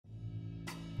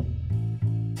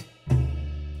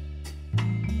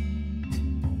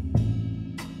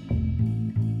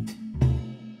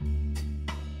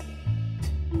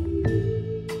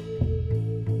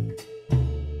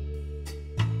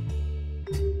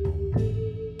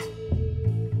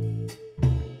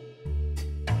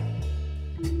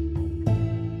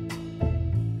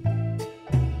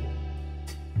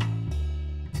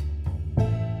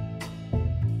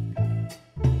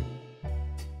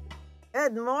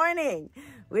Good morning.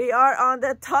 We are on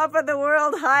the top of the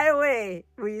world highway.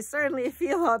 We certainly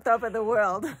feel on top of the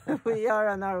world. We are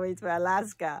on our way to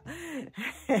Alaska.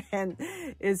 And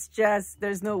it's just,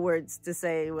 there's no words to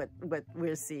say what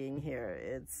we're seeing here.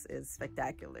 It's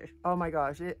spectacular. Oh my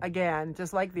gosh. Again,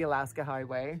 just like the Alaska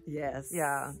highway. Yes.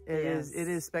 Yeah, it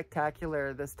is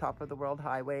spectacular, this top of the world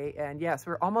highway. And yes,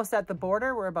 we're almost at the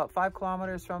border. We're about 5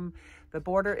 kilometers from the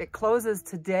border. It closes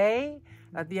today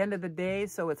at the end of the day,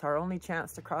 so it's our only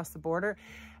chance to cross the border.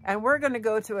 And we're going to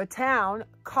go to a town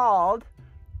called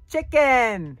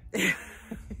Chicken.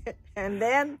 And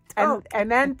then Tok.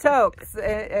 And then Tok.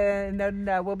 And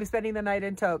then we'll be spending the night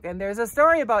in Tok. And there's a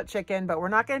story about Chicken, but we're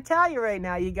not going to tell you right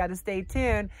now. You got to stay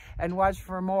tuned and watch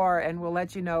for more, and we'll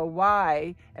let you know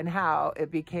why and how it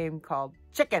became called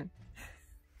Chicken.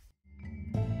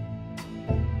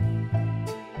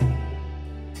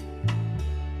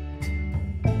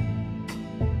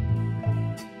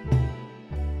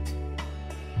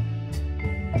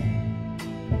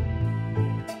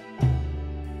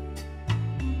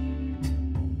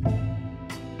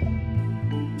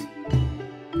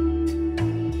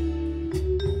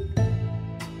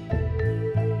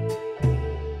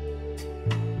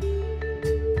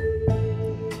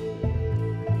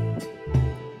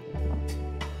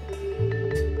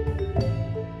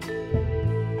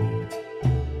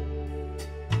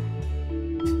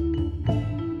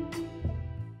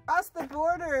 The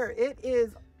border. It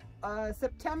is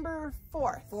September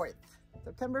 4th.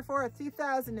 September 4th,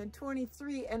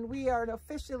 2023, and we are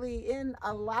officially in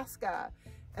Alaska,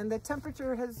 and the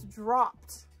temperature has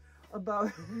dropped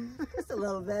about just a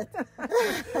little bit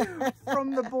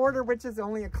from the border, which is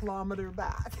only a kilometer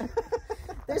back.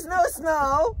 There's no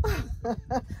snow,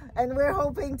 and we're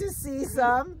hoping to see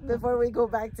some before we go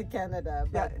back to Canada.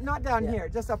 But yeah, not down here,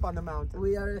 just up on the mountain.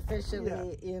 We are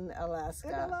officially in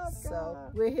Alaska. So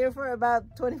we're here for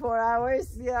about 24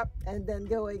 hours. Yep. And then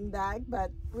going back,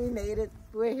 but we made it.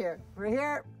 We're here. We're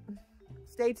here.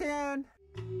 Stay tuned.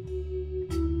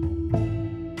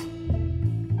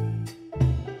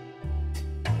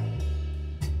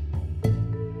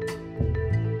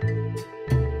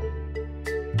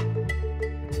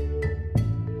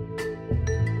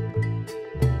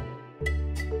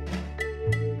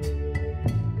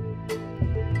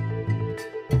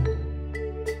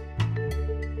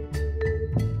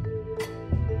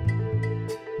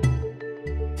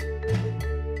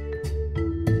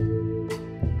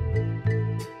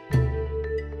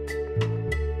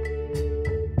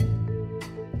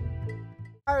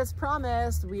 As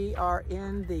promised, we are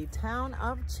in the town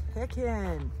of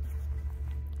Chicken.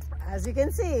 As you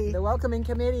can see, the welcoming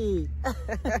committee.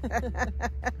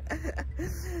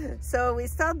 So we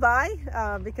stopped by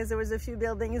because there was a few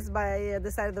buildings by the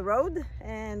side of the road,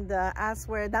 and asked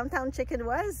where downtown Chicken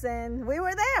was, and we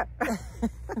were there.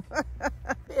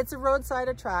 It's a roadside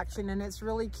attraction, and it's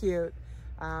really cute.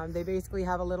 They basically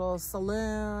have a little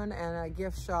saloon and a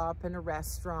gift shop and a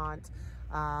restaurant.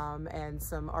 And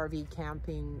some RV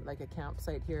camping, like a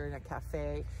campsite here and a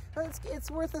cafe. So it's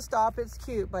worth a stop. It's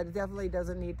cute, but it definitely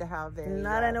doesn't need to have a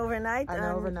an overnight. An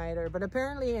overnighter. But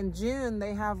apparently in June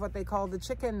they have what they call the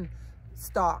Chicken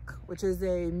Stock, which is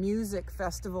a music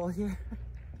festival here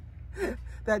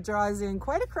that draws in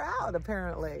quite a crowd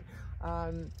apparently.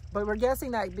 But we're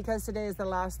guessing that because today is the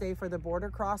last day for the border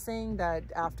crossing, that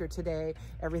after today,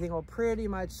 everything will pretty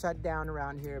much shut down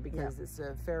around here because it's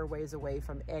a fair ways away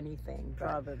from anything.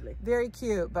 Probably. Very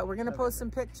cute. But we're going to post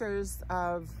some pictures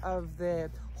of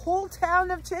the whole town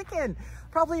of Chicken,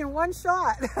 probably in one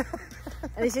shot.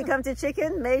 And if you come to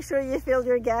Chicken, make sure you fill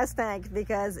your gas tank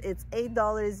because it's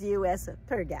 $8 US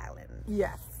per gallon.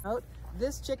 Yes.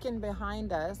 This chicken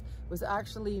behind us was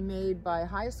actually made by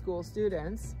high school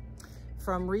students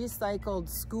from recycled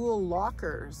school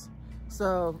lockers.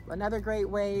 So another great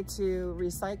way to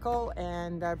recycle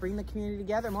and bring the community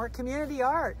together. More community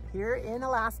art here in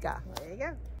Alaska. There you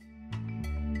go.